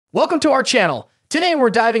Welcome to our channel. Today we're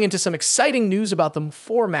diving into some exciting news about the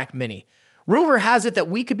 4 Mac Mini. Rumor has it that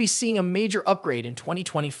we could be seeing a major upgrade in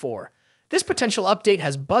 2024. This potential update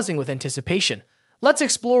has buzzing with anticipation. Let's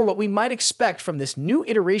explore what we might expect from this new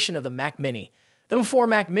iteration of the Mac Mini. The 4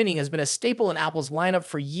 Mac Mini has been a staple in Apple's lineup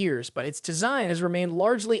for years, but its design has remained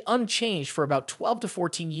largely unchanged for about 12 to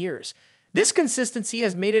 14 years. This consistency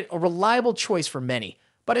has made it a reliable choice for many,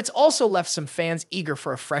 but it's also left some fans eager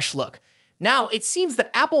for a fresh look. Now, it seems that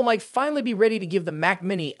Apple might finally be ready to give the Mac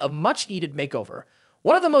Mini a much-needed makeover.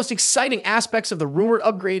 One of the most exciting aspects of the rumored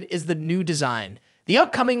upgrade is the new design. The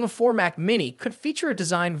upcoming 4 Mac Mini could feature a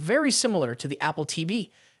design very similar to the Apple TV.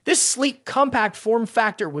 This sleek, compact form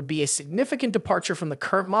factor would be a significant departure from the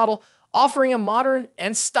current model, offering a modern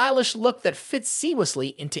and stylish look that fits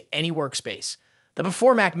seamlessly into any workspace. The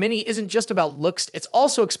 4 Mac Mini isn't just about looks, it's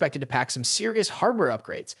also expected to pack some serious hardware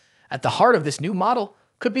upgrades. At the heart of this new model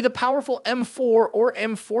could be the powerful M4 or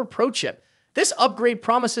M4 Pro chip. This upgrade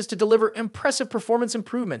promises to deliver impressive performance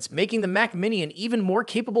improvements, making the Mac Mini an even more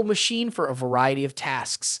capable machine for a variety of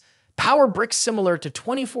tasks. Power bricks similar to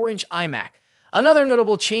 24-inch iMac. Another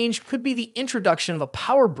notable change could be the introduction of a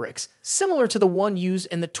power bricks similar to the one used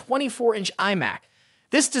in the 24-inch iMac.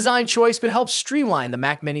 This design choice could help streamline the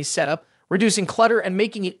Mac Mini's setup, reducing clutter and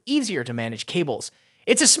making it easier to manage cables.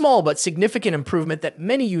 It's a small but significant improvement that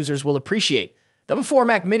many users will appreciate. The 4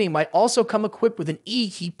 Mac Mini might also come equipped with an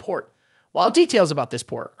eHeat port. While details about this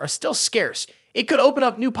port are still scarce, it could open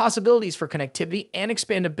up new possibilities for connectivity and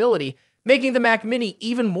expandability, making the Mac Mini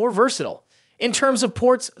even more versatile. In terms of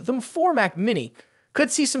ports, the 4 Mac Mini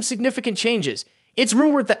could see some significant changes. It's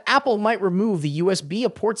rumored that Apple might remove the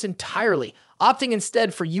USB ports entirely, opting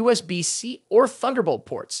instead for USB-C or Thunderbolt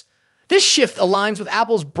ports. This shift aligns with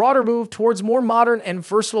Apple's broader move towards more modern and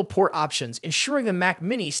versatile port options, ensuring the Mac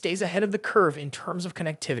Mini stays ahead of the curve in terms of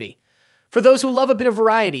connectivity. For those who love a bit of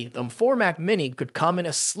variety, the 4 Mac Mini could come in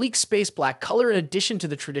a sleek space black color in addition to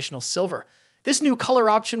the traditional silver. This new color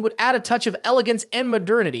option would add a touch of elegance and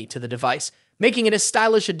modernity to the device, making it a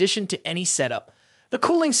stylish addition to any setup. The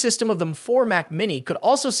cooling system of the 4 Mac Mini could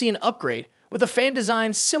also see an upgrade, with a fan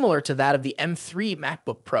design similar to that of the M3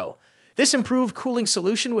 MacBook Pro. This improved cooling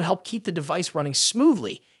solution would help keep the device running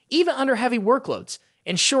smoothly, even under heavy workloads,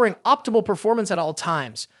 ensuring optimal performance at all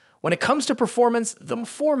times. When it comes to performance, the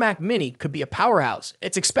 4 Mac Mini could be a powerhouse.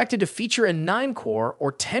 It's expected to feature a 9-core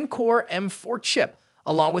or 10-core M4 chip,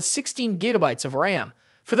 along with 16 gigabytes of RAM.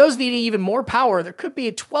 For those needing even more power, there could be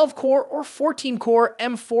a 12-core or 14-core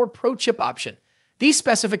M4 Pro chip option. These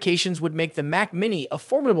specifications would make the Mac Mini a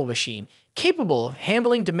formidable machine, capable of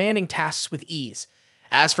handling demanding tasks with ease.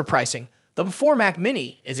 As for pricing, the 4 Mac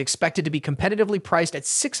Mini is expected to be competitively priced at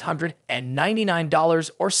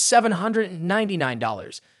 $699 or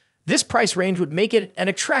 $799. This price range would make it an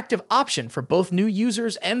attractive option for both new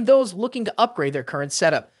users and those looking to upgrade their current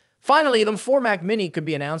setup. Finally, the 4 Mac Mini could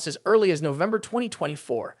be announced as early as November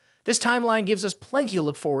 2024. This timeline gives us plenty to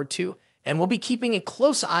look forward to, and we'll be keeping a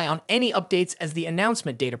close eye on any updates as the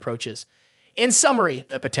announcement date approaches. In summary,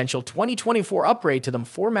 the potential 2024 upgrade to the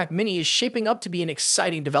 4 Mac Mini is shaping up to be an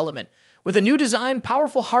exciting development. With a new design,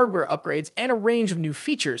 powerful hardware upgrades, and a range of new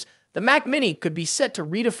features, the Mac Mini could be set to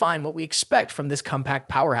redefine what we expect from this compact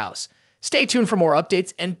powerhouse. Stay tuned for more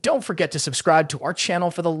updates, and don't forget to subscribe to our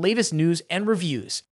channel for the latest news and reviews.